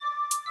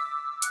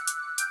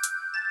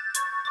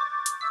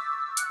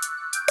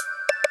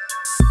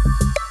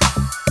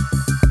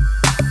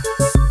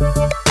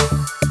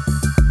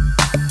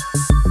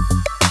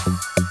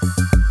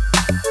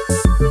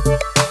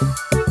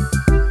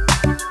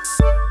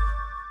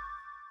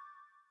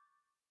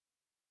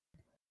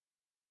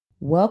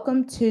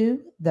Welcome to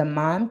the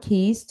Mom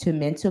Keys to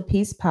Mental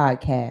Peace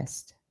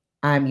podcast.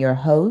 I'm your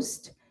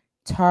host,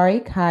 Tari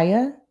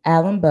Kaya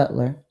Allen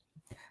Butler.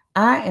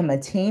 I am a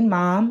teen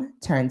mom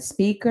turned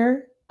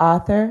speaker,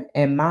 author,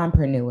 and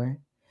mompreneur.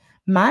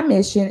 My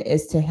mission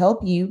is to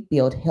help you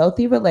build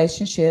healthy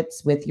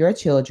relationships with your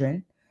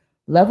children,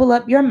 level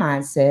up your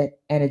mindset,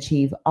 and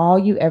achieve all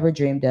you ever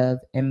dreamed of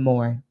and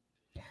more.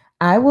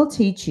 I will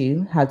teach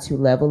you how to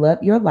level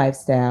up your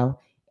lifestyle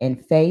in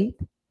faith,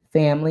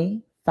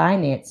 family,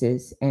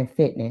 finances, and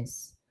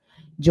fitness.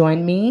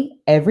 Join me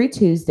every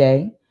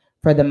Tuesday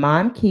for the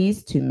Mom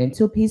Keys to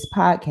Mental Peace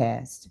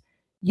podcast.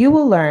 You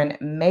will learn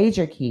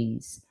major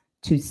keys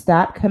to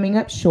stop coming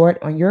up short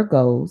on your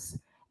goals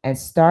and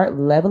start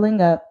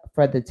leveling up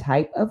for the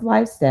type of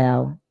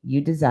lifestyle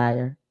you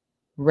desire.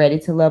 Ready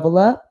to level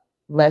up?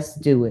 Let's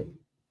do it.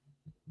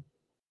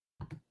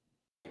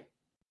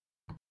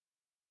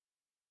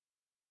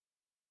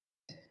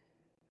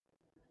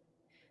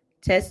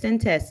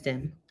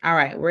 Testing. All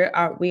right,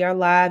 we are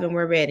live and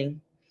we're ready.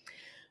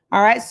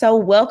 All right, so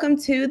welcome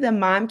to the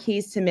Mom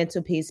Keys to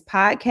Mental Peace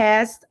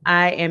podcast.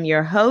 I am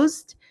your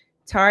host,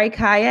 Tari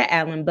Kaya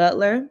Allen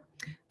Butler.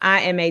 I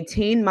am a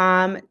teen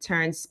mom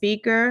turned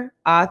speaker,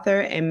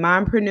 author, and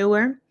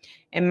mompreneur.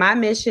 And my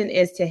mission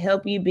is to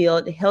help you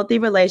build healthy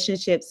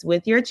relationships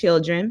with your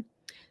children,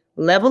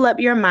 level up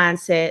your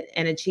mindset,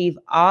 and achieve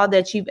all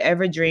that you've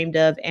ever dreamed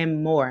of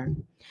and more.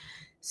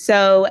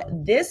 So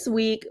this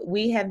week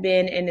we have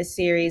been in a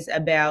series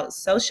about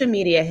social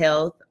media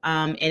health,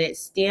 and it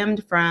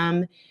stemmed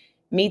from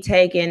me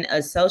taking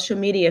a social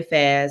media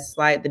fast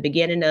like the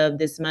beginning of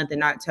this month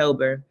in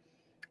October.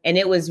 And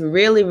it was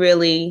really,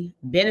 really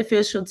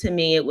beneficial to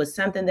me. It was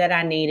something that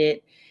I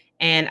needed.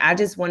 And I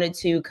just wanted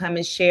to come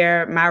and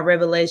share my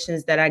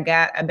revelations that I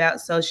got about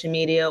social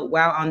media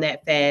while on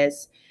that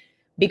fast.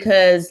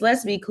 Because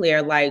let's be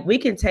clear, like we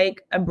can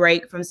take a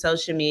break from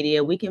social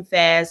media, we can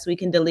fast, we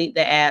can delete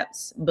the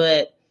apps,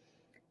 but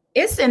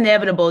it's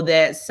inevitable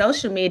that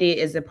social media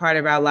is a part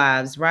of our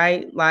lives,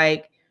 right?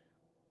 Like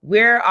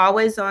we're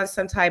always on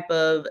some type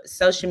of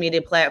social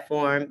media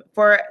platform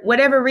for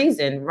whatever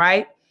reason,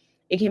 right?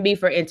 It can be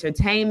for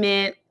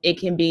entertainment. It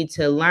can be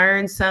to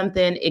learn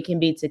something. It can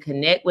be to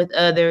connect with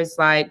others.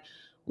 Like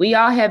we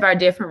all have our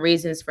different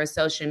reasons for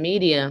social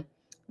media.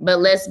 But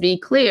let's be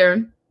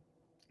clear,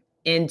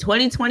 in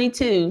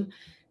 2022,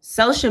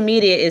 social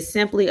media is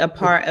simply a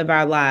part of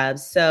our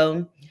lives.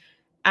 So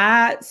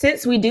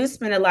since we do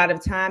spend a lot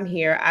of time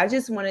here, I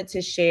just wanted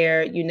to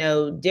share,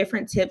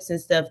 different tips and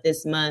stuff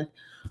this month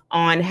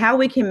on how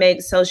we can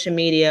make social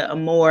media a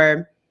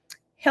more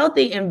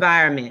healthy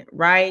environment,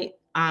 right?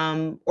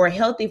 Or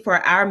healthy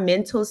for our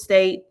mental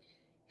state,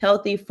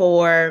 healthy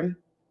for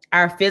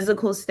our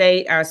physical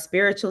state, our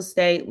spiritual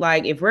state.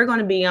 Like if we're going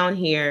to be on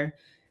here,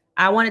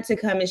 I wanted to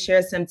come and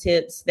share some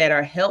tips that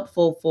are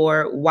helpful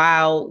for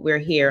while we're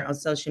here on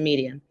social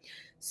media.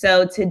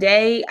 So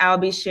today I'll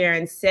be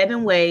sharing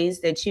 7 ways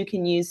that you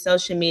can use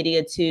social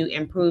media to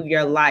improve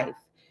your life.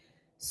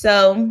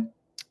 So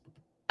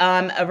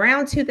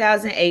around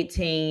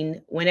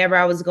 2018, whenever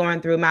I was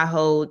going through my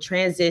whole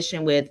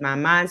transition with my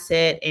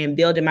mindset and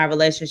building my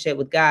relationship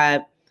with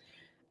God,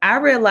 I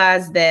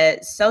realized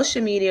that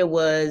social media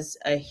was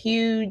a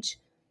huge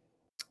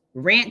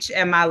wrench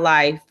in my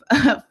life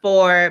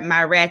for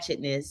my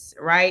ratchetness,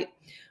 right?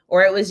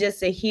 Or it was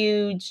just a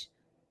huge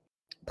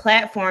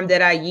platform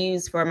that I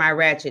use for my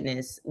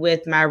ratchetness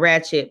with my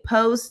ratchet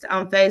post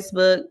on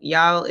Facebook.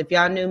 Y'all, if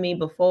y'all knew me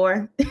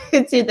before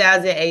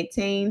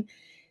 2018,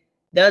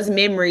 those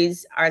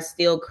memories are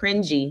still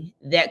cringy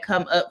that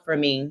come up for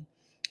me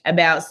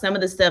about some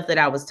of the stuff that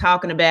I was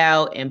talking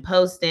about and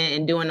posting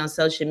and doing on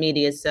social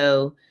media.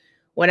 So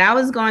when I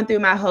was going through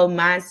my whole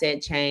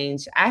mindset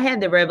change, I had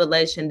the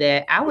revelation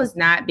that I was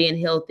not being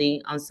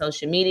healthy on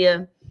social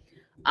media.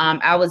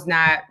 I was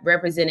not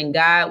representing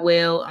God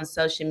well on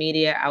social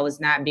media. I was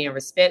not being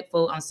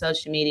respectful on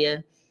social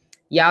media.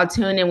 Y'all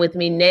tune in with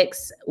me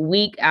next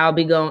week. I'll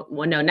be going,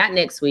 well, no, not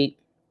next week.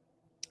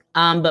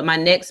 But my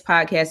next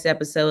podcast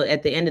episode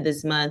at the end of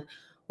this month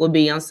will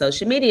be on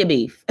social media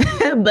beef.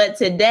 But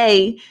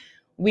today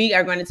we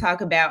are going to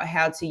talk about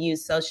how to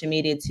use social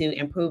media to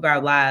improve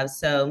our lives.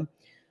 So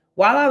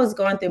while I was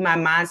going through my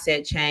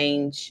mindset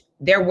change,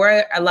 there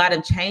were a lot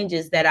of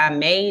changes that I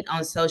made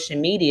on social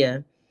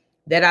media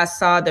that I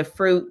saw the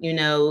fruit,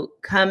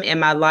 come in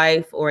my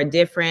life, or a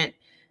different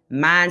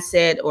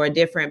mindset or a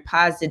different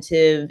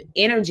positive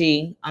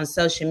energy on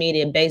social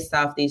media based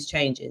off these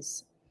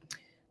changes.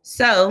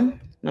 So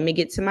let me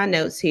get to my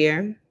notes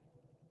here.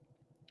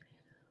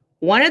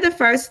 One of the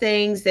first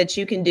things that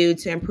you can do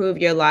to improve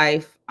your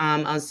life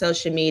on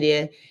social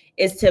media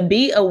is to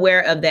be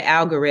aware of the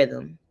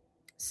algorithm.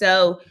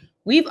 So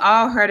we've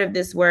all heard of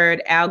this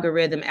word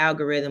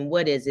algorithm.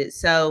 What is it?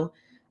 So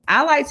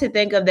I like to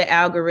think of the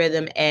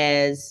algorithm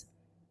as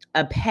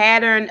a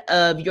pattern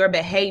of your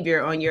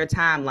behavior on your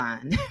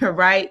timeline,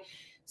 right?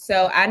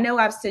 So I know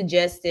I've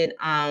suggested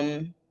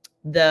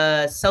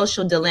The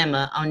Social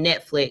Dilemma on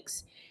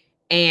Netflix,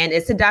 and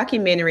it's a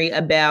documentary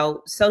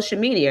about social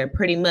media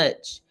pretty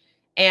much.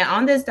 And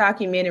on this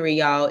documentary,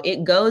 y'all,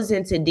 it goes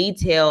into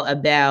detail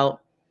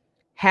about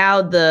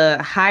how the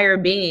higher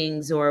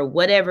beings or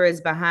whatever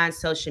is behind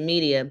social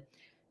media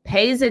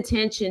pays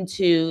attention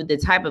to the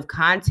type of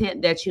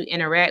content that you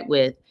interact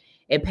with.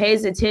 It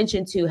pays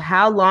attention to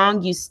how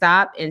long you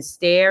stop and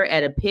stare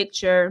at a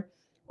picture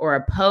or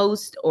a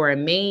post or a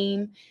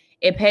meme.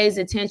 It pays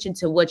attention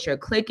to what you're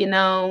clicking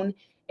on.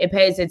 It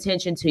pays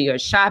attention to your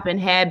shopping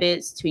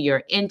habits, to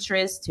your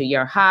interests, to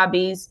your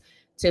hobbies,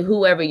 to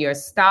whoever you're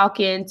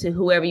stalking, to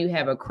whoever you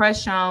have a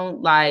crush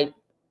on. Like,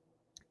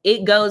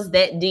 it goes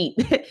that deep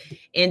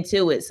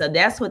into it. So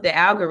that's what the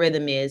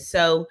algorithm is.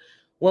 So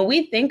when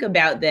we think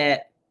about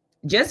that,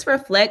 just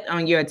reflect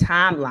on your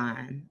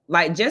timeline.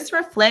 Like, just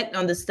reflect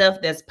on the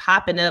stuff that's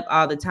popping up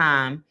all the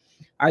time.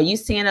 Are you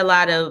seeing a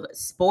lot of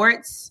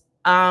sports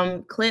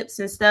clips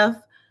and stuff?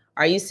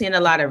 Are you seeing a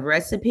lot of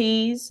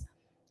recipes?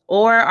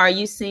 Or are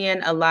you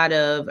seeing a lot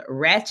of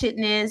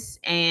ratchetness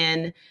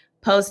and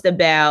posts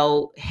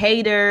about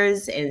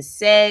haters and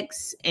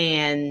sex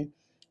and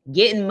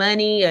getting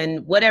money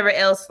and whatever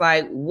else?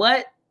 Like,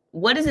 what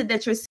is it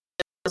that you're seeing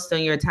most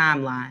on your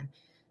timeline?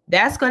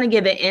 That's going to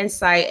give an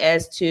insight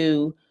as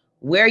to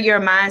where your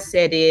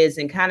mindset is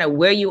and kind of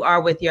where you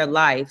are with your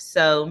life.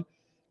 So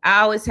I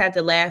always have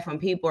to laugh when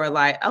people are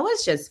like, oh,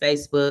 it's just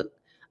Facebook.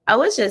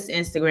 Oh, it's just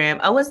Instagram.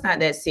 Oh, it's not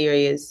that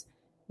serious.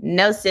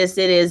 No, sis,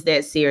 it is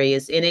that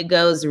serious. And it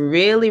goes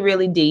really,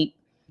 really deep.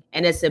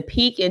 And it's a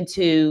peek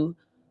into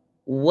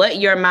what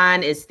your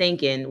mind is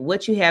thinking,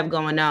 what you have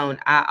going on.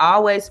 I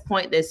always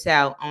point this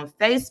out on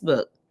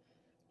Facebook.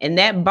 And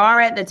that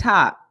bar at the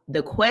top,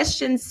 the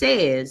question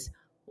says,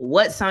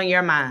 what's on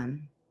your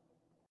mind?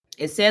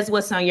 It says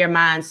what's on your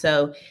mind.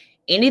 So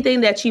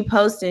anything that you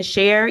post and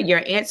share,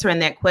 you're answering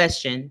that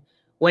question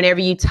whenever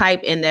you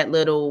type in that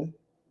little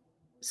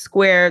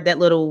square, that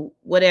little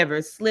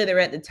whatever slither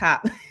at the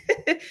top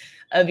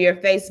of your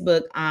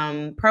Facebook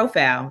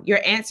profile.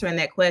 You're answering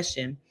that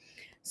question.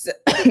 So,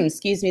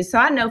 excuse me. So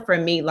I know for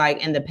me,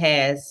 like in the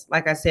past,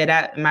 like I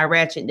said, in my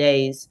ratchet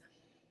days,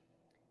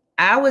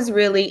 I was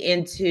really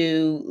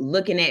into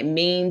looking at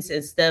memes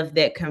and stuff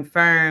that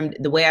confirmed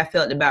the way I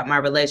felt about my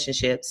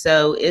relationship.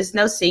 So it's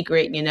no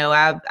secret,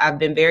 I've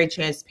been very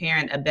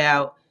transparent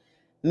about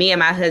me and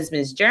my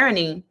husband's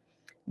journey,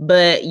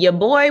 but your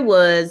boy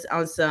was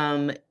on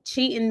some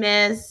cheating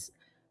mess,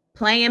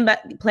 playing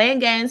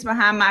games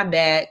behind my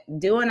back,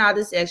 doing all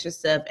this extra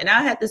stuff. And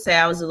I have to say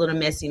I was a little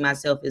messy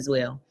myself as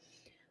well.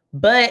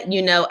 But,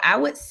 I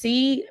would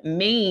see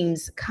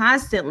memes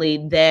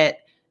constantly that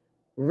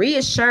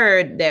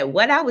reassured that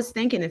what I was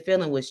thinking and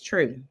feeling was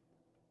true.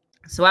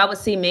 So I would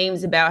see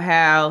memes about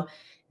how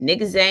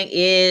niggas ain't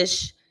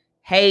ish,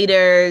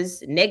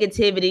 haters,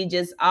 negativity,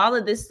 just all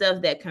of this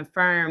stuff that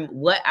confirmed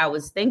what I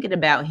was thinking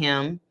about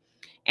him.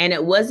 And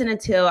it wasn't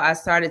until I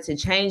started to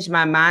change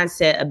my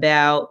mindset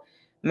about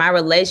my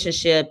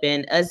relationship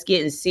and us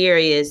getting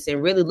serious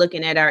and really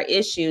looking at our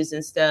issues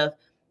and stuff.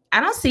 I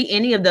don't see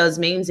any of those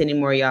memes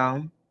anymore,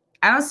 y'all.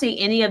 I don't see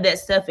any of that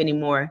stuff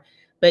anymore.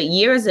 But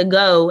years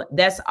ago,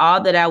 that's all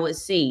that I would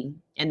see.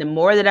 And the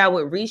more that I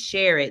would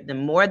reshare it, the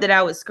more that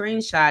I would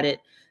screenshot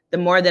it, the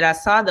more that I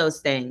saw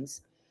those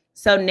things.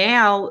 So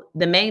now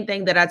the main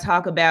thing that I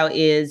talk about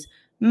is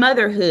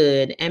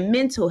motherhood and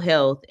mental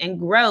health and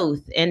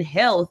growth and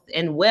health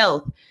and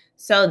wealth.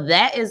 So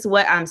that is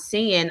what I'm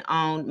seeing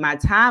on my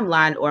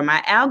timeline or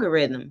my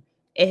algorithm.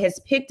 It has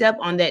picked up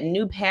on that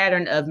new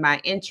pattern of my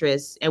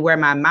interests and where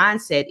my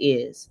mindset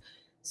is.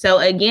 So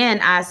again,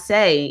 I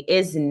say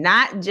it's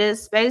not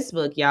just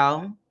Facebook,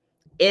 y'all.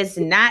 It's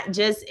not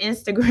just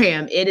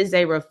Instagram. It is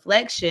a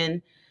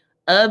reflection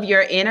of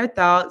your inner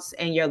thoughts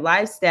and your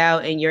lifestyle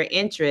and your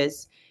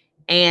interests.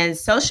 And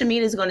social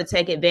media is going to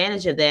take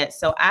advantage of that.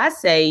 So I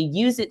say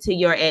use it to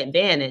your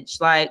advantage.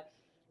 Like,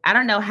 I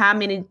don't know how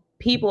many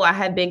people I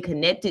have been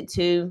connected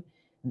to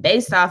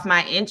based off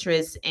my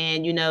interests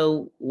and,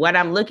 what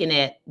I'm looking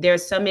at.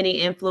 There's so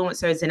many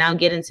influencers, and I'll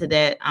get into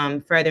that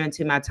further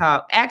into my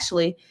talk.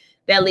 Actually,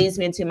 that leads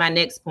me into my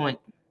next point.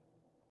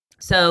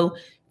 So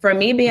for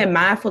me being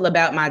mindful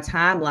about my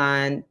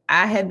timeline,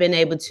 I have been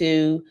able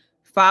to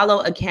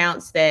follow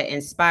accounts that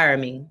inspire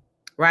me,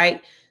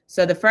 right?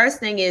 So the first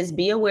thing is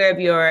be aware of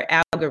your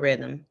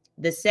algorithm.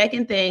 The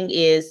second thing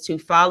is to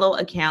follow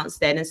accounts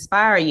that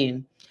inspire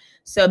you.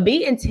 So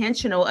be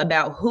intentional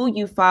about who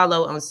you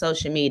follow on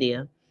social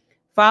media.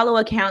 Follow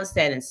accounts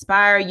that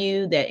inspire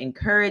you, that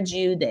encourage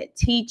you, that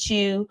teach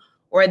you,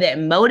 or that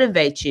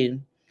motivate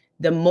you.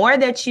 The more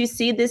that you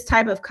see this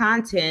type of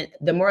content,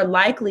 the more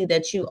likely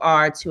that you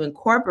are to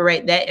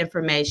incorporate that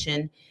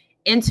information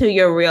into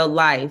your real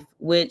life,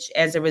 which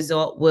as a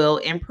result will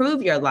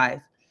improve your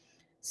life.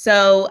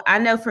 So I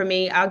know for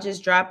me, I'll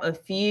just drop a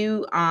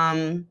few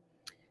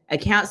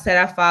accounts that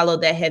I follow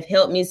that have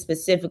helped me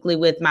specifically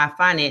with my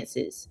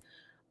finances.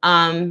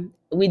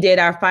 We did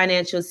our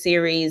financial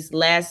series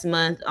last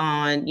month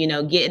on,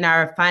 getting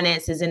our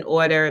finances in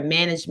order,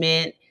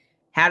 management,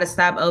 how to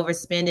stop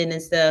overspending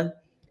and stuff.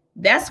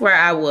 That's where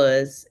I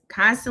was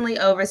constantly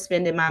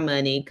overspending my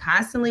money,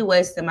 constantly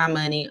wasting my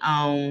money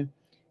on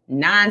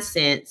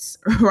nonsense,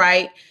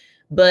 right?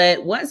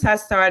 But once I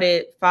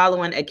started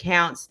following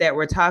accounts that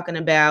were talking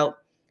about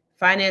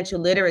financial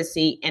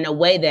literacy in a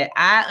way that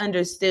I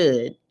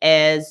understood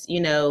as,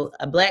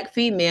 a Black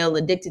female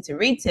addicted to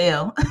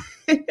retail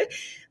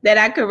that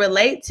I could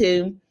relate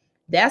to,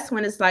 that's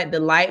when it's like the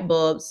light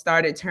bulb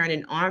started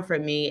turning on for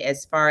me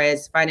as far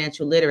as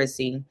financial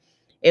literacy.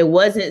 It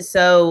wasn't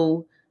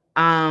so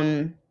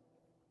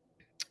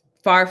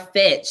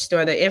far-fetched,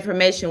 or the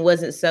information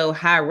wasn't so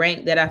high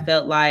ranked that I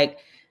felt like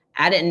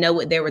I didn't know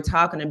what they were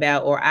talking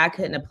about or I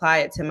couldn't apply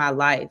it to my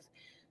life.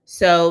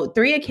 So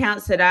 3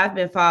 accounts that I've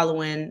been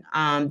following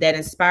that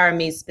inspire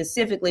me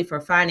specifically for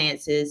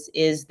finances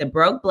is the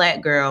Broke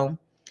Black Girl,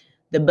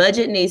 the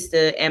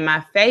Budgetnista, and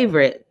my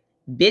favorite,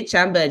 Bitch,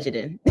 I'm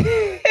Budgeting.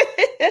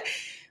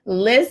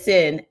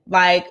 Listen,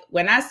 like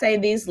when I say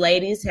these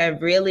ladies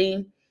have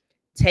really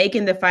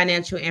taken the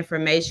financial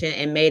information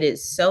and made it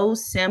so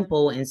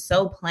simple and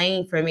so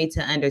plain for me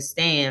to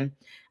understand,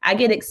 I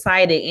get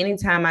excited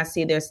anytime I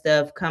see their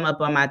stuff come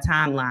up on my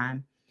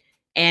timeline.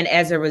 And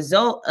as a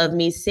result of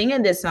me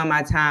seeing this on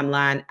my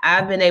timeline,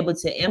 I've been able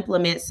to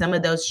implement some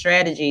of those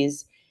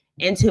strategies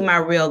into my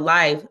real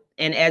life.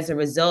 And as a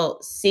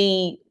result,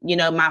 see,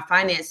 my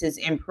finances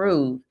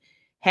improve,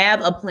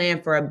 have a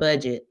plan for a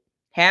budget,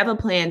 have a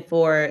plan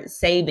for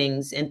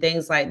savings and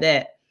things like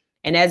that.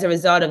 And as a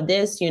result of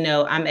this,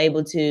 I'm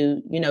able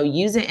to,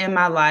 use it in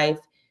my life,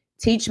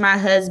 teach my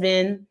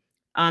husband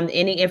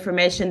any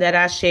information that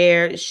I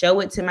share,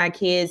 show it to my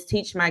kids,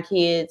 teach my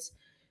kids.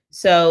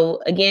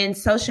 So again,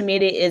 social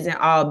media isn't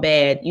all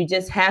bad. You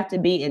just have to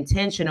be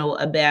intentional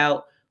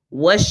about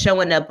what's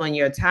showing up on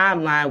your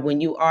timeline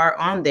when you are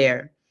on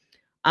there.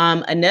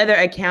 Another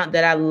account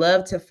that I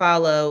love to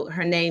follow,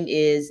 her name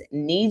is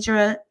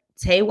Nidra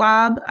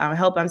Tawab. I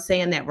hope I'm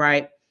saying that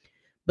right.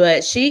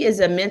 But she is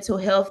a mental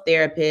health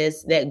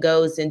therapist that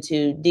goes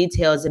into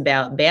details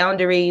about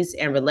boundaries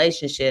and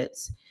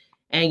relationships.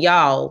 And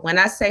y'all, when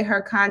I say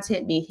her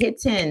content be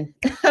hitting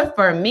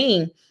for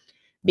me,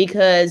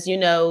 because,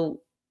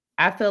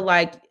 I feel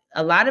like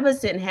a lot of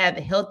us didn't have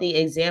healthy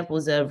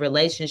examples of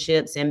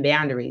relationships and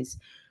boundaries.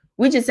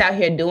 We're just out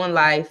here doing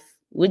life.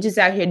 We're just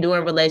out here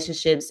doing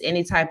relationships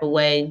any type of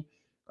way,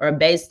 or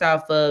based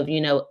off of,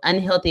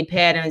 unhealthy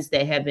patterns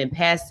that have been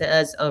passed to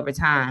us over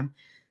time.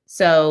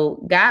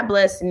 So God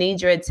bless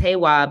Nidra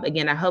Tawab.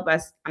 Again, I hope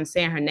I'm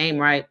saying her name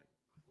right.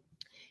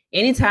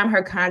 Anytime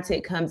her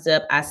content comes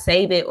up, I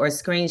save it or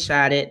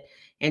screenshot it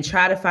and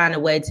try to find a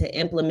way to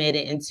implement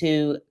it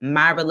into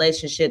my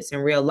relationships in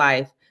real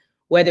life,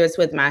 whether it's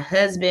with my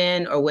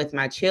husband or with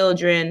my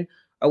children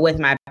or with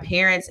my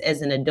parents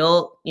as an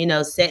adult,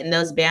 setting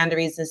those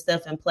boundaries and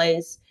stuff in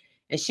place.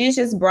 And she's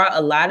just brought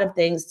a lot of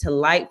things to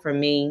light for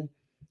me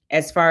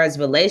as far as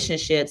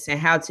relationships and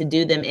how to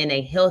do them in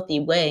a healthy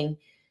way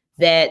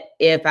that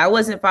if I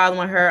wasn't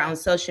following her on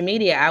social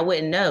media, I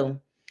wouldn't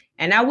know.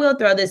 And I will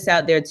throw this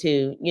out there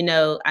too.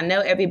 I know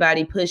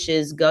everybody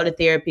pushes go to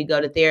therapy, go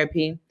to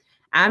therapy.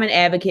 I'm an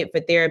advocate for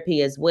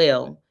therapy as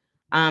well.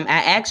 I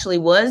actually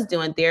was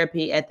doing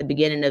therapy at the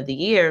beginning of the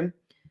year,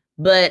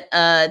 but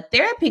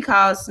therapy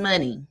costs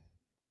money.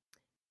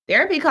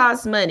 Therapy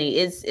costs money.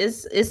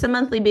 It's a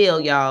monthly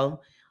bill,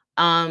 y'all.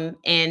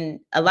 And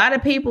a lot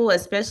of people,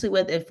 especially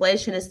with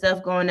inflation and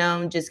stuff going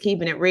on, just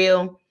keeping it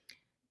real,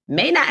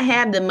 may not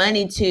have the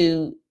money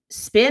to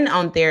spend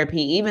on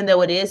therapy, even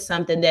though it is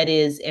something that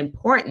is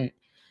important.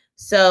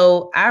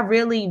 So I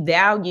really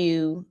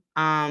value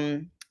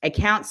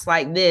accounts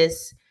like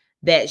this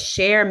that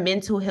share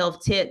mental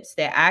health tips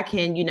that I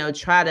can,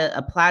 try to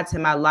apply to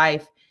my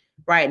life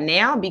right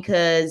now,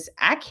 because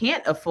I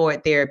can't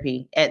afford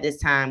therapy at this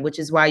time, which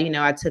is why,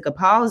 I took a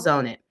pause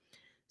on it.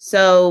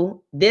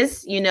 So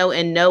this,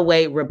 in no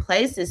way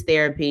replaces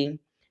therapy,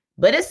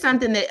 but it's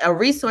something a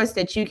resource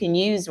that you can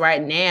use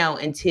right now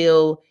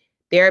until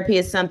therapy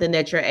is something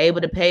that you're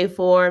able to pay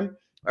for.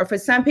 Or for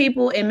some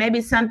people, it may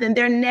be something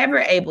they're never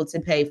able to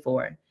pay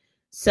for.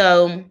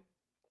 So,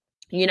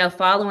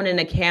 following an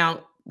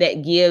account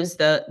that gives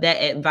that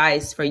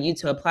advice for you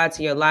to apply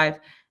to your life,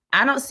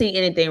 I don't see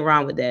anything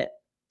wrong with that.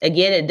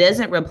 Again, it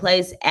doesn't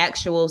replace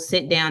actual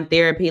sit down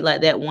therapy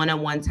like that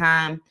one-on-one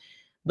time.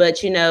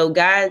 But,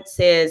 God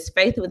says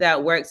faith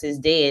without works is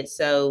dead.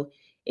 So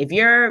if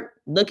you're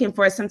looking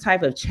for some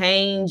type of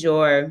change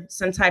or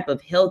some type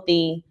of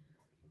healthy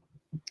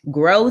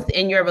growth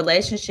in your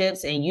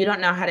relationships and you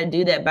don't know how to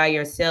do that by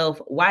yourself,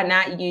 why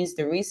not use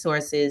the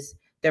resources,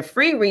 the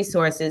free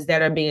resources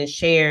that are being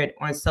shared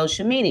on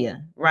social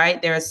media,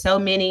 right? There are so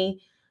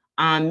many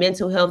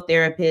mental health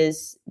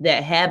therapists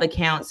that have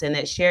accounts and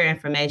that share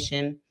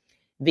information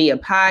via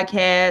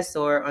podcasts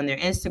or on their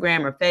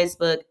Instagram or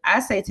Facebook. I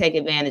say take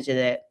advantage of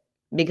that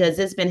because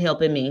it's been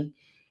helping me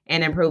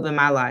and improving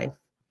my life.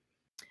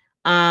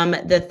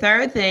 The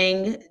third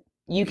thing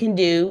you can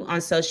do on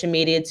social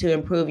media to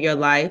improve your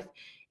life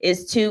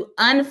is to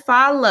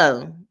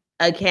unfollow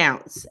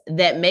accounts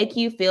that make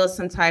you feel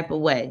some type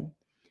of way.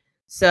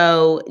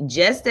 So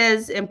just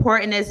as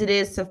important as it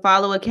is to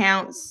follow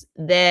accounts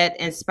that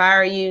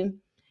inspire you,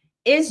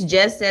 it's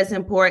just as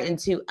important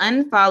to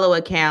unfollow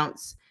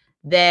accounts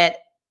that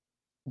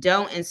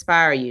don't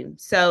inspire you.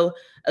 So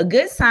a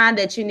good sign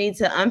that you need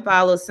to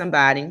unfollow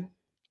somebody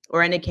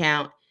or an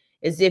account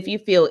is if you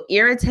feel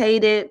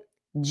irritated,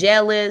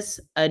 jealous,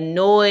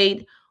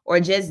 annoyed, or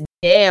just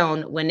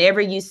down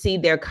whenever you see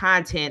their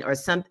content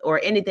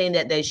or anything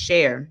that they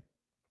share.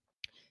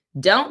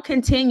 Don't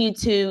continue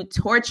to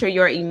torture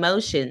your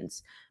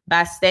emotions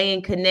by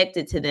staying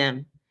connected to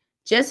them.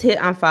 Just hit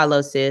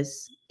unfollow,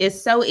 sis.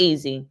 It's so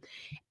easy.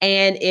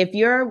 And if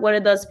you're one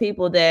of those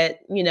people that,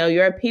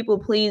 you're a people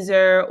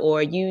pleaser,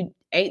 or you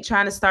ain't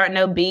trying to start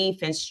no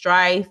beef and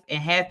strife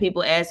and have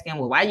people asking,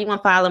 well, why you want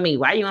to follow me?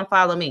 Why you want to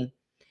follow me?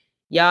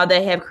 Y'all,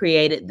 they have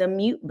created the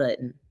mute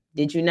button.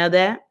 Did you know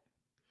that?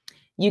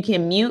 You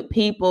can mute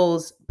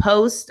people's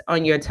posts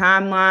on your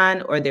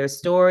timeline or their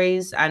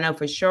stories. I know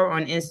for sure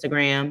on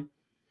Instagram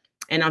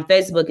and on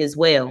Facebook as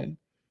well.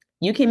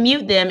 You can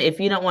mute them if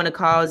you don't want to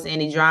cause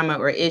any drama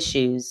or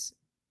issues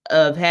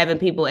of having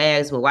people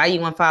ask, well, why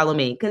you want to follow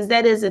me? Because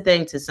that is a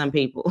thing to some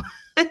people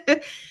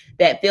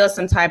that feel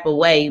some type of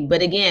way.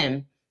 But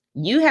again,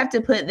 you have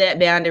to put that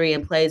boundary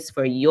in place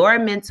for your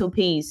mental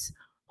peace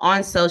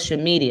on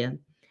social media.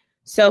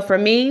 So for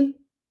me,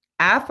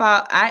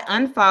 I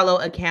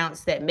unfollow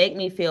accounts that make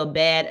me feel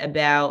bad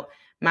about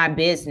my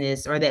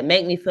business or that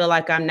make me feel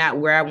like I'm not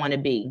where I want to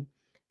be.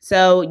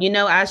 So,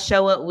 I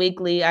show up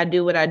weekly. I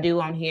do what I do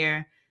on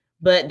here.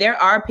 But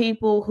there are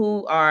people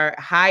who are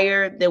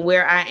higher than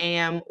where I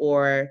am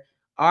or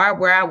are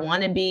where I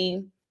want to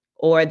be,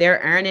 or they're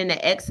earning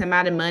the X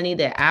amount of money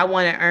that I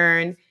want to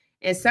earn.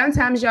 And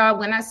sometimes, y'all,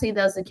 when I see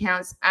those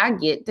accounts, I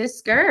get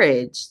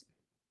discouraged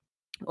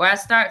or I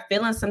start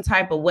feeling some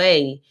type of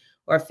way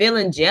or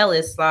feeling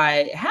jealous.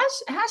 Like,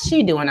 how's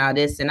she doing all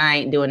this and I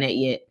ain't doing it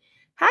yet?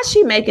 How's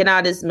she making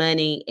all this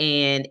money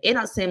and it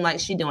don't seem like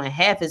she doing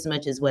half as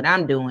much as what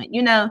I'm doing?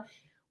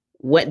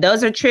 What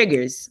those are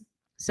triggers.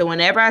 So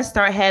whenever I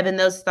start having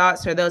those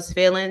thoughts or those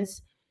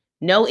feelings,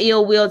 no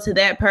ill will to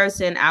that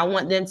person. I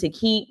want them to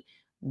keep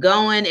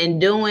going and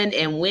doing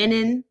and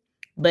winning.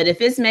 But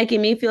if it's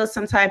making me feel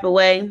some type of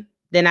way,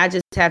 then I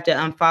just have to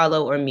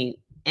unfollow or mute.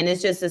 And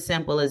it's just as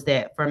simple as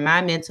that for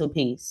my mental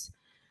peace.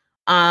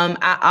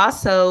 I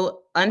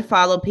also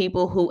unfollow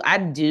people who I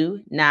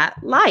do not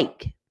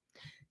like.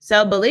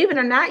 So believe it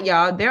or not,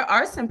 y'all, there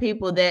are some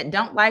people that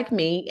don't like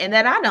me and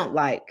that I don't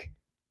like.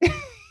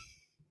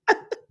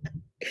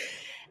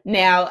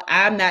 Now,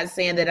 I'm not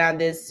saying that I'm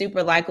this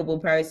super likable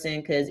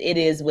person because it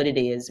is what it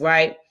is,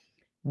 right?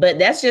 But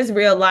that's just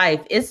real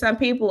life. It's some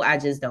people I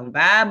just don't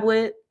vibe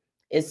with.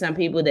 It's some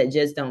people that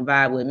just don't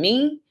vibe with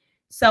me.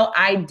 So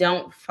I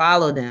don't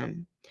follow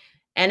them.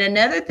 And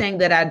another thing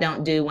that I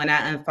don't do when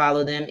I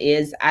unfollow them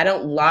is I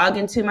don't log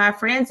into my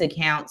friends'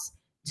 accounts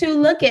to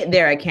look at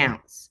their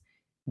accounts.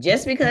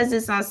 Just because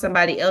it's on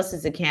somebody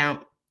else's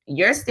account,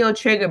 you're still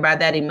triggered by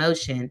that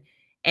emotion.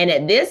 And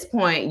at this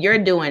point, you're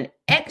doing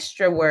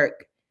extra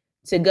work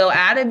to go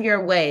out of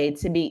your way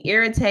to be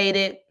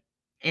irritated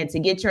and to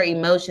get your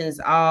emotions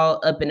all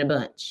up in a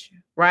bunch,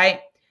 right?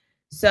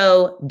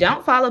 So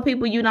don't follow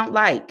people you don't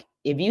like.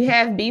 If you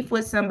have beef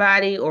with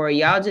somebody or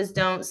y'all just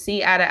don't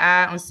see eye to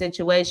eye on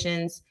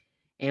situations,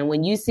 and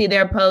when you see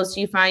their posts,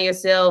 you find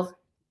yourself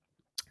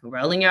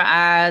rolling your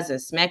eyes or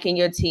smacking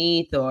your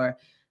teeth or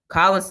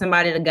calling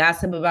somebody to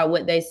gossip about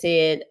what they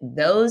said,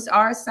 those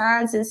are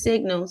signs and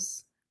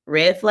signals,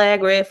 red flag,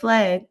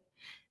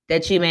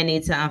 that you may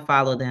need to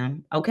unfollow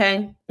them,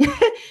 okay?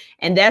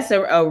 And that's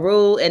a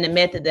rule and a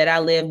method that I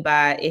live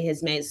by. It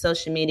has made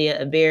social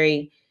media a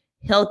very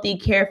healthy,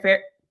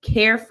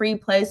 carefree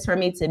place for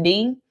me to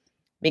be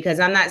because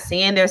I'm not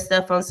seeing their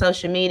stuff on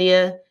social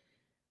media.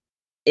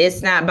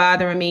 It's not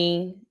bothering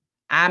me.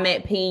 I'm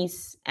at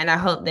peace, and I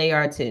hope they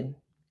are too,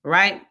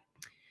 right?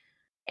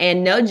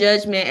 And no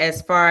judgment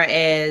as far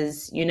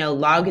as,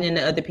 logging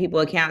into other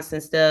people's accounts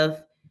and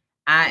stuff.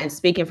 I am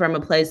speaking from a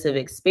place of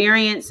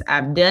experience.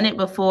 I've done it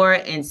before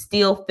and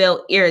still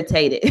felt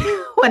irritated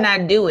when I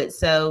do it.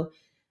 So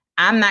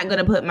I'm not going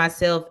to put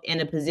myself in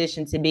a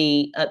position to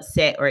be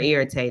upset or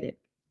irritated.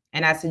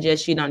 And I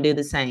suggest you don't do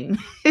the same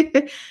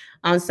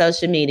on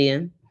social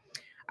media.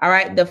 All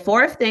right. The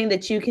fourth thing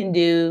that you can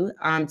do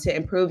to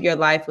improve your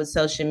life with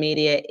social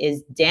media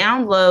is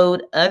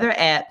download other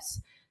apps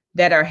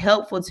that are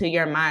helpful to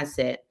your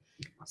mindset.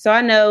 So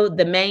I know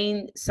the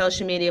main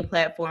social media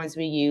platforms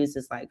we use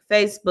is like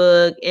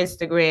Facebook,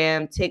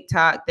 Instagram,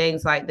 TikTok,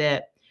 things like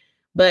that.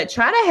 But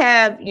try to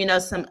have,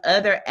 some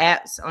other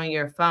apps on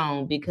your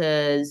phone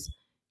because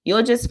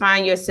you'll just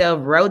find yourself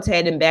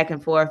rotating back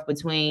and forth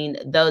between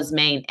those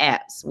main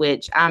apps,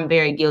 which I'm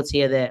very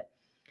guilty of that.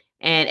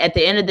 And at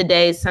the end of the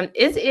day,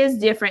 it is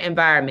different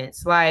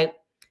environments. Like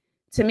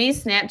to me,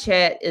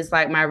 Snapchat is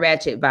like my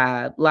ratchet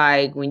vibe.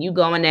 Like when you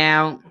going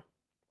out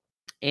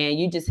and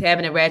you just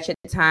having a ratchet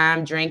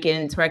time,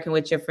 drinking, twerking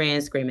with your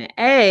friends, screaming,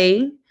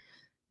 hey,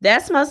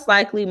 that's most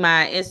likely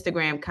my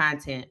Instagram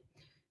content.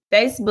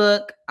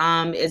 Facebook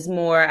is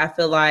more, I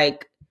feel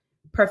like,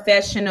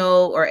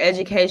 professional or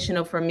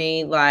educational for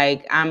me.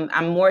 Like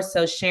I'm more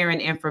so sharing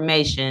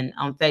information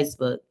on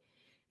Facebook.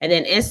 And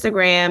then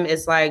Instagram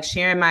is like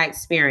sharing my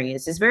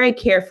experience. It's very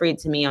carefree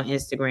to me on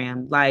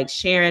Instagram, like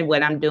sharing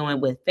what I'm doing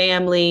with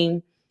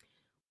family,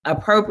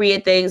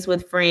 appropriate things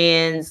with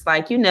friends,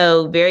 like,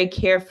 very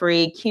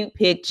carefree, cute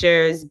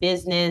pictures,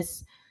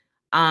 business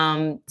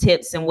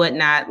tips and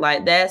whatnot.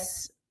 Like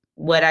that's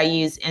what I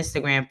use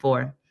Instagram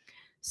for.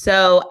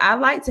 So I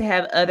like to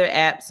have other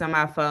apps on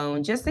my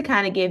phone just to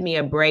kind of give me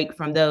a break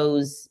from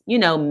those,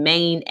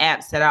 main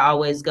apps that I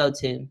always go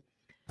to.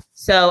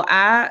 So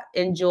I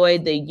enjoy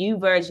the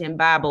YouVersion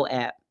Bible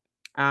app.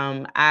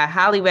 I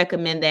highly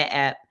recommend that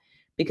app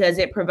because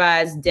it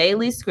provides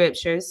daily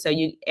scriptures. So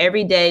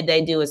every day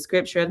they do a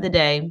scripture of the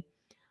day,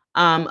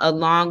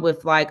 along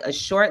with like a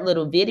short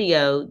little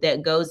video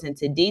that goes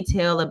into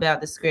detail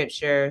about the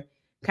scripture,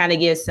 kind of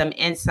gives some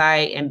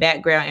insight and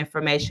background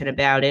information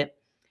about it.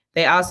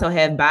 They also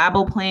have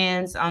Bible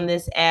plans on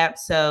this app.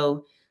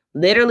 So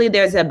literally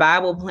there's a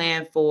Bible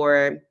plan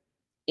for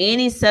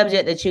any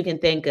subject that you can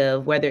think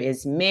of, whether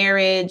it's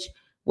marriage,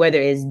 whether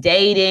it's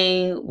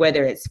dating,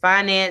 whether it's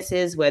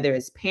finances, whether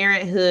it's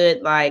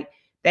parenthood. Like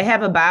they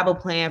have a Bible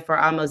plan for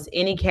almost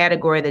any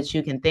category that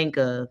you can think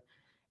of,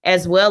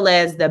 as well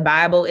as the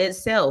Bible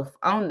itself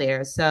on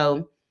there.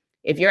 So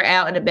if you're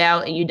out and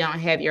about and you don't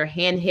have your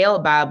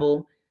handheld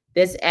Bible,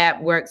 this app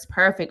works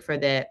perfect for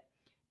that.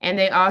 And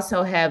they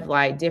also have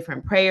like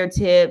different prayer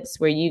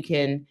tips where you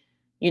can,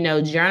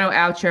 journal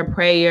out your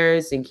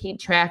prayers and keep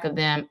track of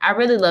them. I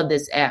really love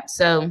this app.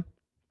 So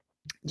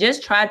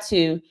just try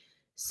to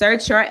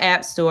search your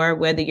app store,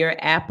 whether you're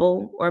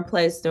Apple or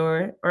Play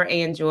Store or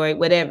Android,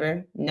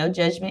 whatever, no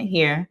judgment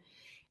here,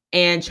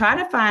 and try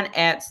to find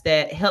apps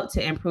that help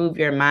to improve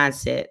your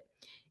mindset.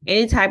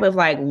 Any type of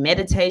like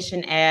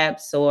meditation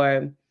apps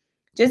or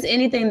just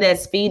anything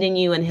that's feeding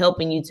you and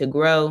helping you to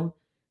grow.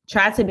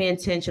 Try to be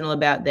intentional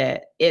about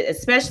that,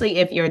 especially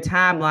if your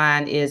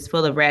timeline is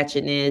full of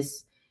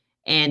ratchetness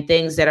and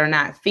things that are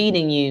not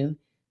feeding you.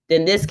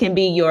 Then this can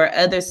be your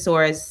other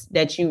source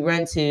that you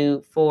run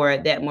to for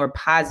that more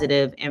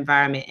positive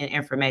environment and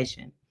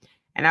information.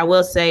 And I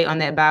will say on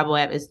that Bible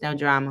app, it's no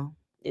drama.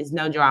 It's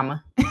no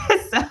drama.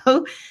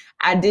 So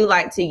I do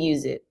like to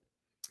use it.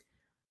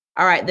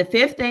 All right. The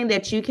fifth thing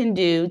that you can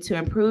do to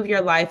improve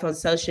your life on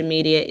social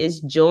media is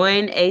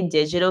join a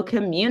digital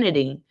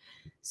community.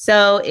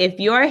 So if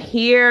you're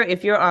here,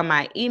 if you're on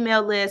my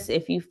email list,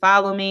 if you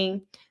follow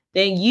me,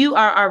 then you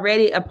are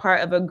already a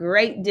part of a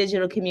great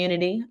digital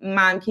community,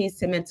 Mom Keys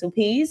to Mental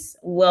Peace.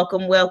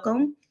 Welcome,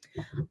 welcome.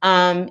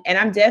 And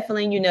I'm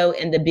definitely,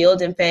 in the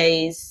building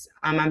phase.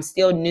 I'm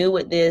still new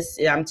with this.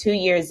 I'm 2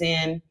 years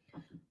in.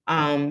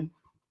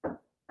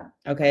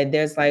 Okay,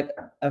 there's like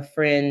a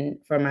friend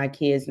for my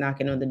kids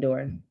knocking on the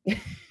door.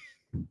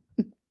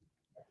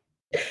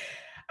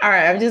 All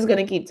right, I'm just going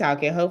to keep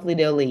talking. Hopefully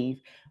they'll leave.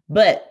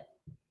 But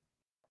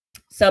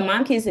so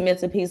Mom Keys to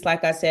Mental Peace,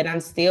 like I said, I'm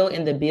still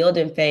in the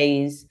building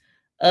phase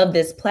of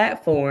this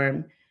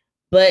platform.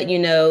 But,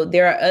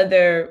 there are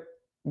other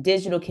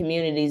digital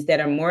communities that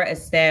are more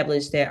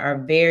established that are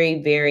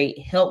very,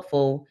 very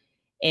helpful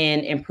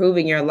in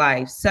improving your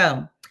life.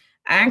 So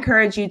I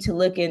encourage you to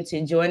look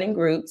into joining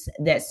groups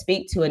that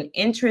speak to an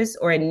interest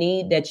or a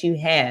need that you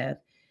have.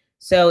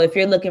 So if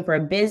you're looking for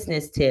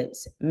business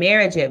tips,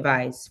 marriage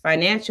advice,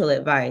 financial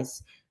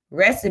advice,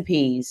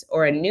 recipes,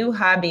 or a new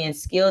hobby and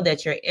skill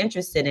that you're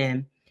interested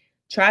in,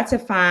 try to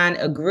find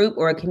a group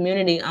or a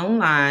community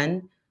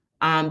online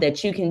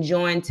that you can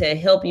join to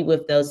help you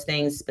with those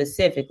things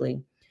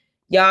specifically.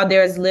 Y'all,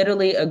 there's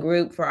literally a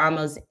group for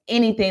almost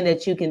anything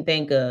that you can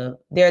think of.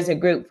 There's a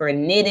group for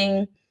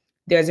knitting.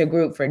 There's a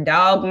group for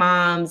dog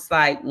moms,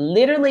 like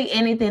literally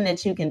anything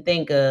that you can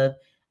think of.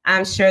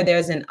 I'm sure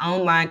there's an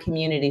online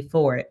community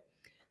for it.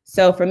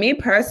 So for me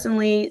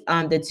personally,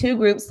 the two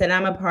groups that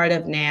I'm a part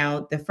of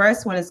now, the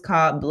first one is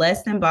called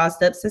Blessed and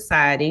Bossed Up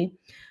Society.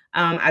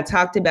 I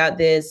talked about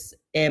this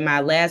in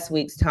my last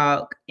week's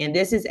talk, and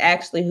this is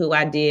actually who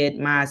I did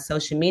my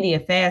social media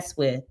fast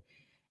with.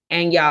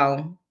 And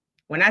y'all,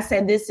 when I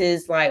say this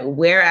is like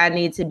where I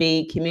need to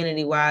be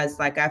community-wise,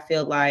 like I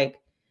feel like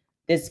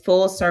this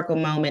full circle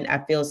moment, I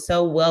feel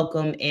so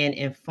welcome and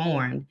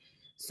informed.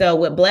 So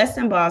with Blessed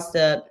and Bossed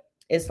Up,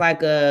 it's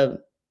like a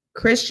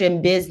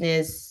Christian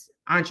business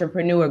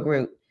entrepreneur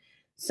group.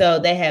 So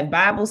they have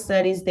Bible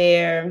studies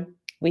there.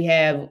 We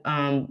have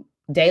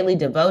daily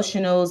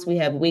devotionals. We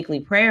have weekly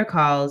prayer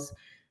calls.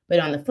 But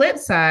on the flip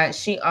side,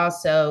 she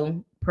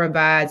also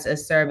provides a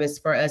service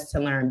for us to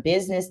learn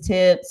business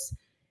tips,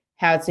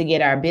 how to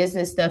get our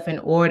business stuff in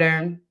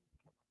order,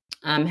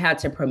 how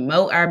to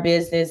promote our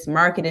business,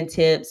 marketing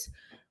tips,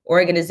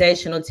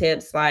 organizational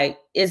tips. Like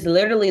it's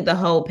literally the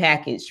whole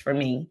package for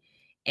me.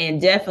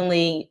 And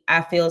definitely,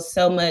 I feel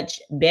so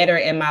much better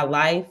in my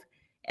life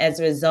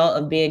as a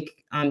result of being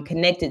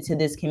connected to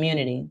this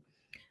community.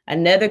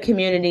 Another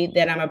community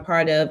that I'm a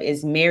part of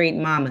is Married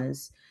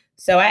Mamas.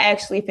 So I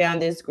actually found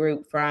this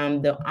group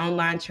from the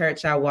online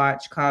church I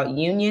watch called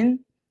Union.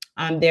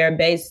 They're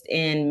based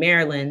in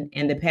Maryland,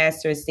 and the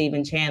pastor is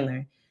Stephen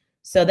Chandler.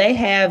 So they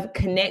have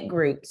connect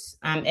groups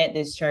at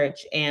this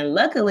church. And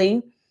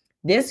luckily,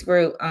 This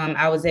group,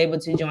 I was able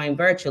to join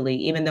virtually,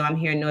 even though I'm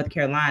here in North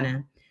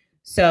Carolina.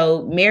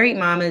 So married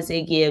mamas,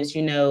 it gives,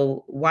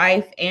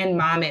 wife and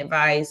mom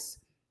advice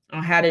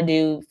on how to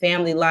do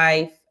family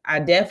life. I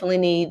definitely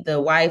need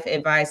the wife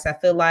advice. I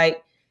feel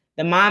like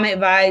the mom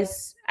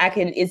advice,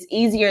 it's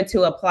easier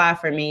to apply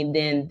for me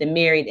than the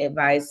married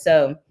advice.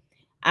 So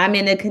I'm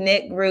in a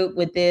connect group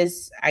with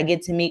this. I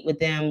get to meet with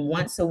them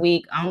once a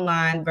week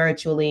online,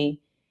 virtually.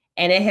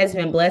 And it has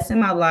been blessing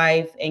my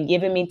life and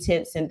giving me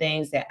tips and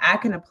things that I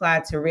can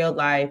apply to real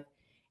life.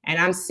 And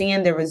I'm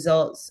seeing the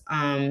results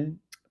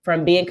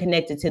from being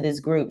connected to this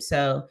group.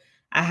 So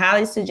I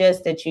highly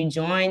suggest that you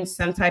join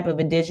some type of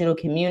a digital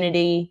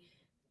community,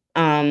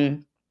 a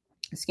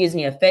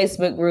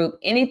Facebook group,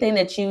 anything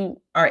that you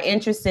are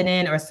interested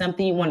in or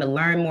something you want to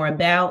learn more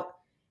about.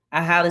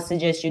 I highly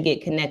suggest you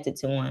get connected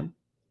to one.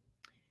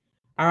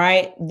 All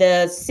right.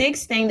 The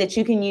sixth thing that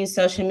you can use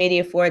social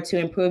media for to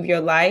improve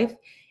your life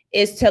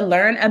is to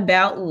learn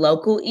about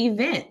local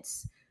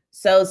events.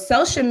 So,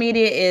 social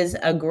media is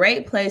a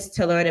great place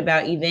to learn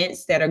about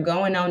events that are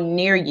going on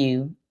near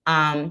you.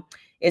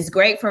 It's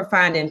great for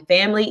finding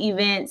family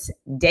events,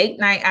 date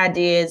night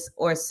ideas,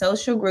 or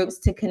social groups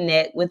to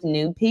connect with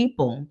new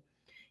people.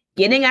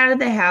 Getting out of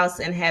the house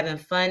and having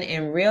fun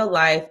in real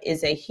life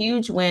is a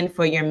huge win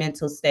for your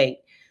mental state.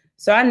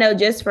 So, I know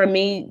just for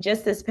me,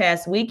 just this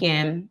past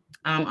weekend,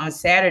 on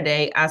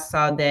Saturday, I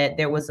saw that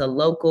there was a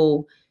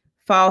local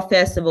fall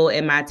festival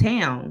in my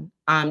town,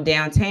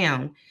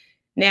 downtown.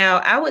 Now,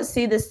 I would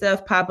see this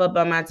stuff pop up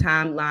on my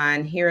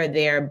timeline here or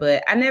there,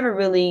 but I never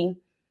really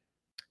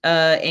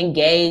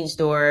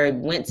engaged or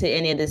went to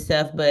any of this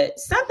stuff. But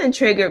something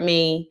triggered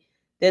me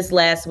this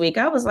last week.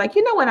 I was like,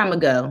 you know what? I'm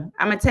going to go.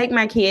 I'm going to take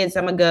my kids.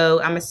 I'm going to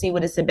go. I'm going to see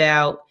what it's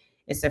about.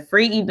 It's a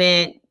free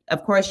event.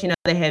 Of course,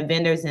 they have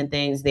vendors and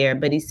things there,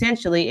 but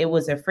essentially it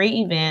was a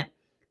free event.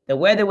 The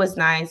weather was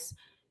nice.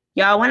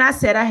 Y'all, when I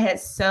said I had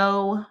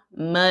so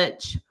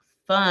much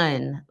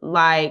fun,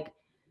 like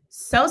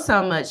so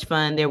much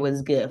fun, there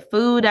was good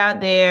food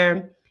out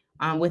there.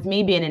 With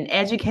me being an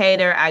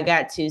educator, I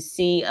got to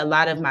see a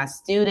lot of my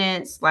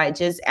students like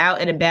just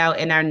out and about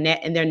in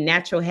in their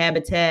natural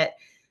habitat.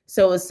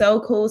 So it was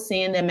so cool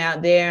seeing them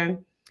out there.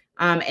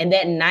 And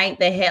that night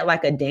they had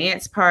like a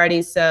dance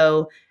party.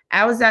 So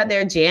I was out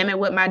there jamming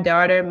with my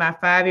daughter, my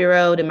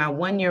 5-year-old and my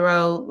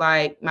 1-year-old.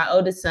 Like my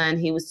oldest son,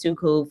 he was too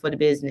cool for the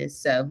business.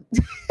 So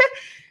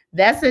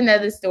that's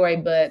another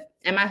story.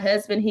 And my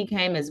husband, he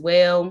came as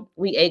well.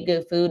 We ate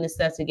good food and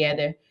stuff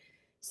together.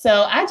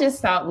 So I just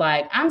thought,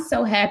 like, I'm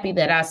so happy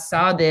that I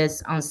saw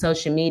this on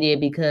social media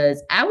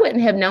because I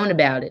wouldn't have known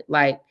about it.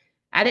 Like,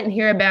 I didn't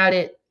hear about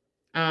it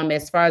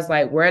as far as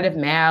like word of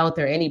mouth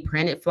or any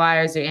printed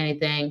flyers or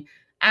anything.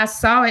 I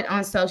saw it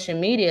on social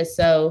media.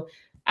 So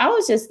I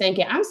was just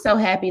thinking, I'm so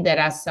happy that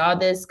I saw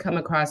this come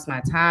across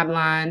my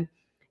timeline.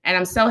 And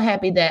I'm so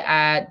happy that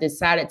I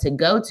decided to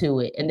go to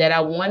it and that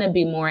I want to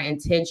be more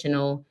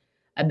intentional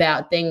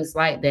about things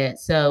like that.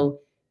 So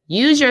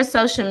use your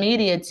social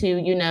media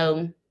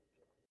to,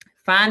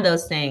 find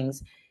those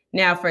things.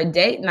 Now, for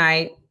date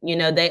night,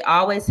 they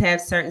always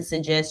have certain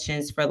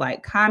suggestions for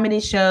like comedy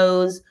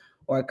shows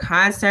or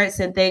concerts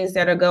and things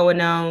that are going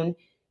on.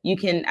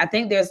 I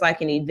think there's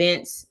like an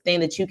events thing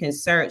that you can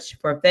search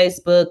for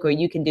Facebook, or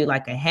you can do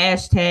like a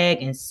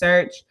hashtag and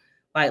search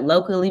like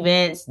local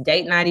events,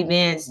 date night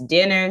events,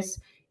 dinners.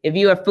 If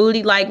you're a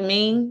foodie like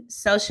me,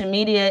 social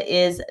media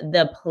is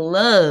the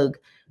plug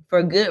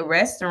for good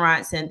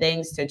restaurants and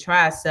things to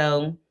try.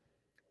 So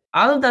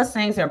all of those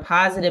things are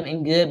positive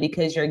and good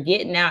because you're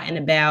getting out and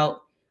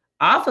about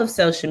off of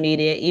social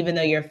media, even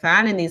though you're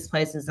finding these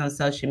places on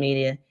social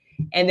media.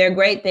 And they're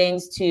great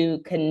things to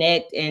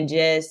connect and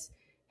just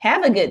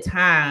have a good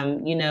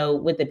time,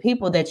 with the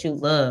people that you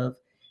love.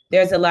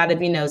 There's a lot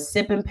of,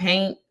 sip and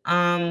paint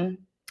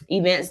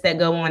events that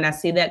go on. I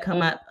see that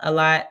come up a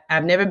lot.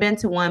 I've never been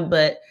to one,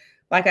 but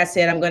like I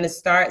said, I'm going to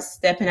start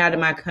stepping out of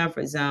my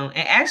comfort zone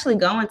and actually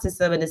going to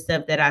some of the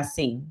stuff that I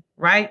see,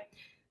 right?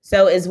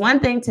 So it's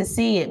one thing to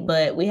see it,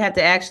 but we have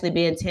to actually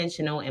be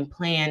intentional and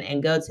plan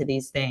and go to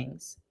these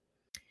things.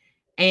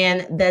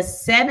 And the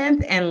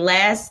seventh and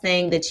last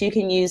thing that you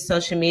can use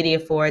social media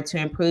for to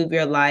improve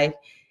your life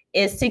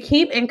is to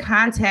keep in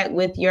contact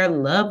with your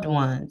loved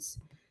ones.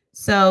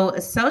 So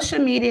social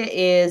media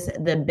is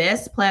the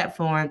best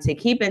platform to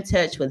keep in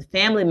touch with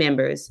family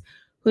members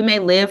who may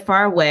live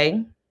far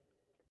away,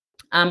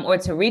 or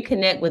to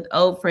reconnect with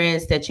old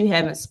friends that you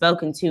haven't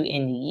spoken to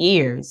in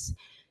years.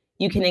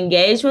 You can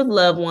engage with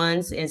loved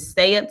ones and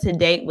stay up to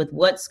date with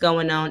what's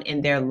going on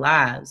in their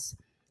lives.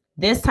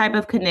 This type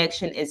of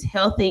connection is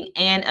healthy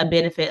and a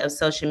benefit of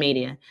social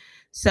media.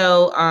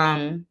 So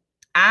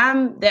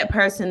I'm that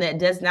person that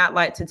does not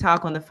like to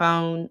talk on the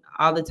phone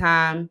all the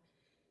time,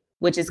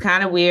 which is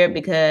kind of weird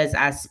because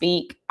I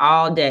speak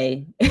all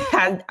day.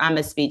 I'm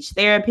a speech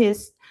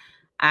therapist.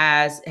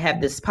 I have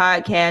this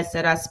podcast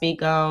that I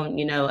speak on.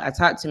 I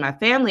talk to my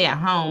family at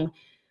home,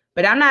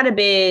 but I'm not a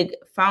big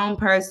phone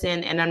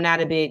person and I'm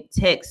not a big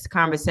text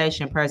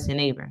conversation person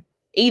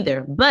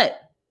either.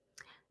 But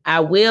I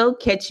will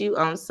catch you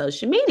on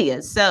social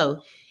media.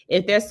 So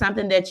If there's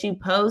something that you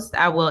post,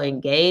 I will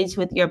engage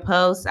with your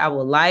post. I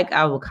will like,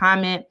 I will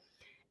comment.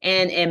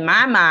 And in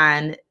my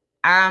mind,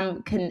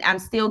 I'm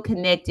still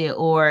connected,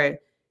 or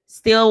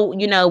still,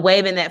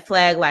 waving that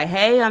flag like,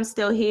 hey, I'm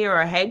still here,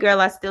 or hey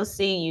girl, I still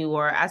see you,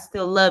 or I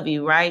still love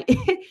you, right?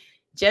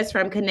 Just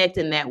from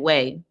connecting that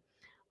way.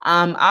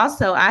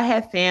 Also, I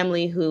have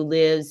family who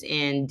lives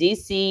in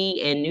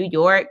DC and New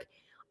York.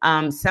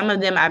 Some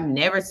of them I've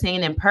never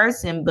seen in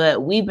person,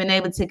 but we've been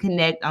able to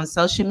connect on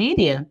social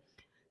media.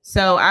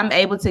 So I'm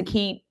able to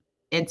keep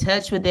in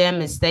touch with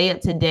them and stay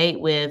up to date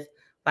with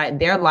like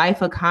their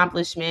life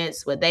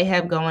accomplishments, what they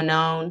have going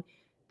on.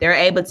 They're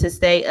able to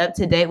stay up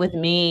to date with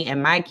me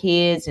and my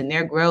kids and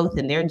their growth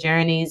and their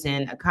journeys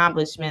and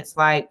accomplishments.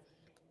 Like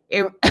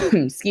it,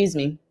 excuse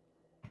me.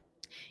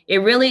 It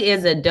really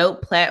is a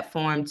dope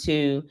platform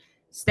to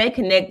stay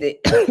connected.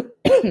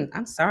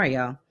 I'm sorry,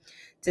 y'all.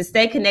 To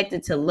stay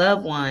connected to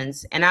loved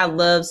ones. And I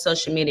love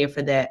social media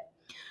for that.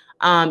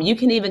 You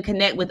can even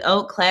connect with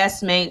old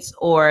classmates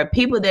or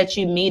people that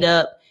you meet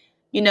up,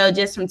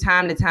 just from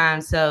time to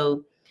time.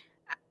 So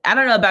I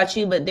don't know about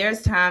you, but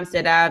there's times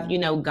that I've,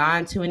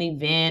 gone to an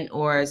event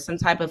or some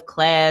type of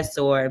class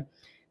or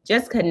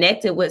just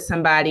connected with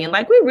somebody. And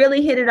like, we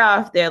really hit it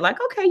off there. Like,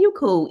 okay, you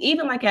cool.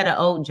 Even like at an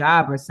old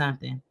job or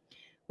something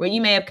where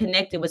you may have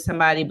connected with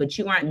somebody, but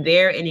you aren't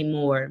there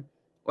anymore.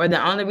 Or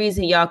the only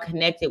reason y'all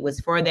connected was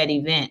for that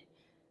event.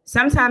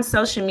 Sometimes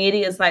social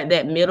media is like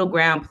that middle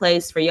ground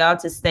place for y'all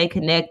to stay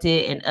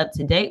connected and up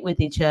to date with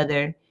each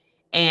other.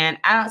 And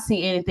I don't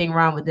see anything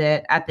wrong with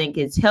that. I think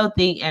it's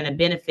healthy and a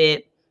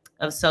benefit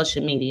of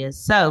social media.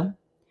 So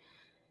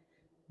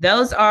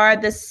those are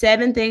the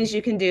 7 things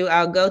you can do.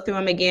 I'll go through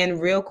them again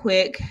real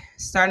quick,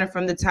 starting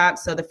from the top.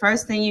 So the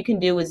first thing you can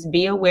do is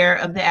be aware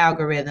of the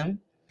algorithm.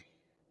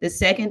 The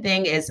second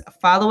thing is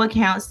follow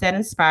accounts that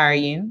inspire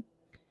you.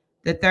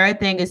 The third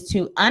thing is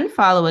to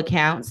unfollow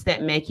accounts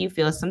that make you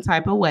feel some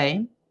type of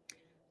way.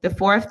 The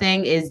fourth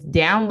thing is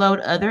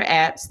download other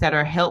apps that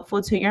are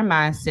helpful to your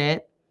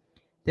mindset.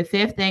 The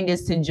fifth thing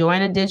is to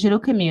join a digital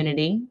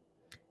community.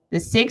 The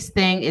sixth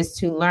thing is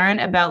to learn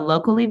about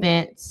local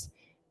events.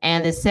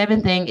 And the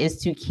seventh thing is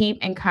to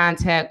keep in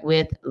contact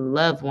with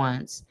loved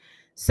ones.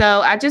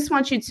 So I just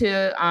want you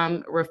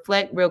to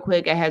reflect real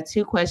quick. I have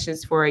 2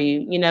 questions for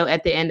you,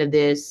 at the end of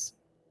this.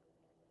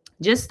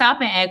 Just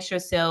stop and ask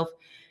yourself,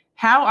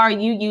 how are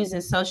you using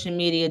social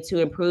media to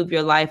improve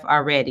your life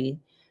already?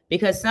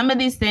 Because some of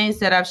these things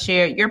that I've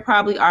shared, you're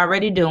probably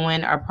already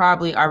doing or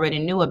probably already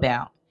knew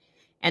about.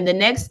 And the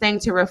next thing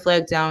to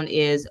reflect on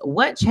is,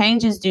 what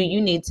changes do you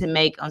need to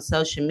make on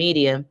social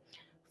media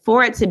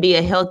for it to be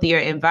a healthier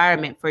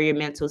environment for your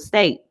mental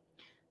state?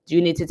 Do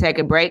you need to take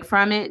a break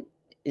from it?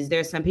 Is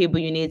there some people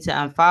you need to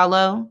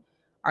unfollow?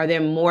 Are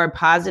there more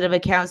positive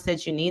accounts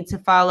that you need to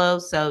follow?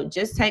 So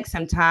just take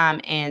some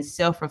time and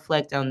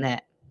self-reflect on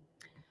that.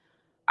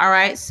 All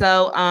right.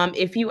 So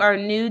if you are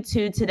new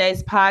to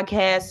today's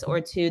podcast or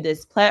to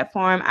this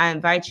platform, I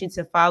invite you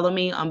to follow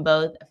me on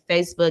both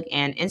Facebook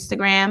and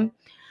Instagram.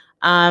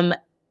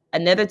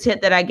 Another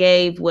tip that I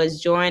gave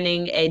was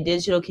joining a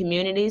digital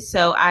community.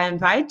 So I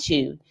invite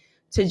you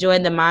to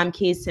join the Mom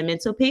Keys to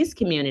Mental Peace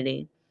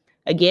community.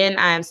 Again,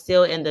 I am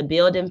still in the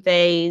building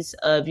phase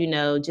of,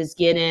 just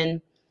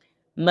getting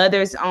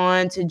mothers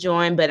on to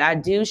join, but I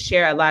do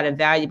share a lot of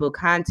valuable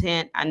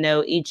content. I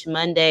know each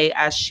Monday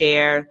I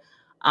share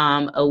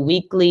a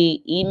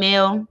weekly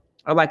email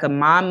or like a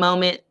mom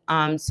moment.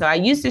 So I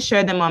used to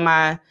share them on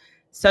my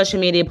social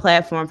media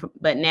platform,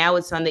 but now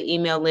it's on the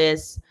email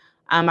list.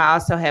 I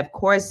also have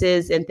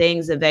courses and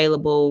things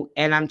available,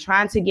 and I'm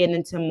trying to get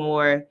into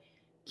more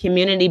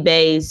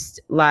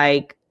community-based,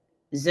 like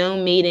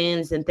Zoom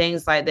meetings and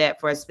things like that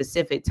for a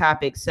specific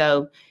topic.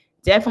 So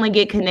definitely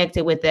get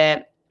connected with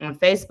that. On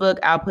Facebook,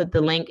 I'll put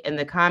the link in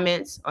the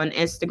comments. On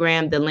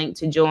Instagram, the link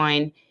to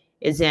join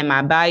is in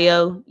my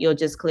bio. You'll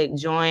just click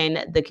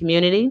join the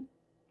community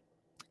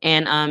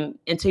and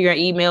enter your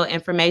email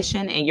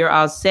information, and you're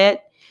all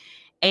set.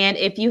 And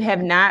if you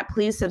have not,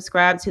 please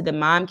subscribe to the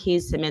Mom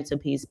Keys to Mental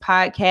Peace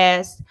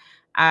podcast.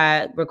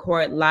 I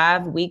record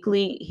live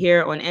weekly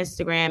here on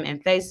Instagram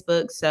and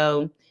Facebook,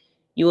 so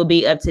you will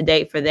be up to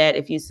date for that.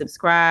 If you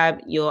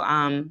subscribe, you'll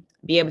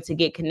be able to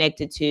get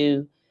connected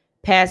to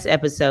past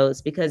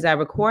episodes, because I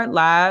record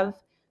live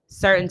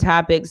certain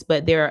topics,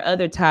 but there are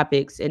other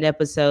topics and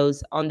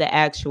episodes on the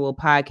actual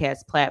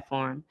podcast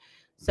platform.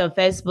 So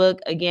Facebook,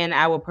 again,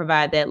 I will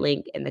provide that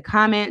link in the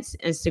comments.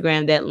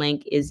 Instagram, that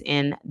link is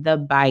in the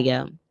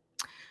bio.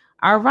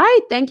 All right.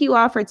 Thank you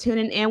all for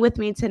tuning in with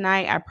me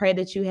tonight. I pray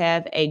that you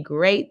have a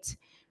great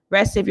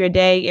rest of your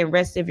day and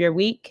rest of your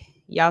week.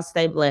 Y'all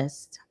stay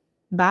blessed.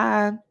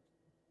 Bye.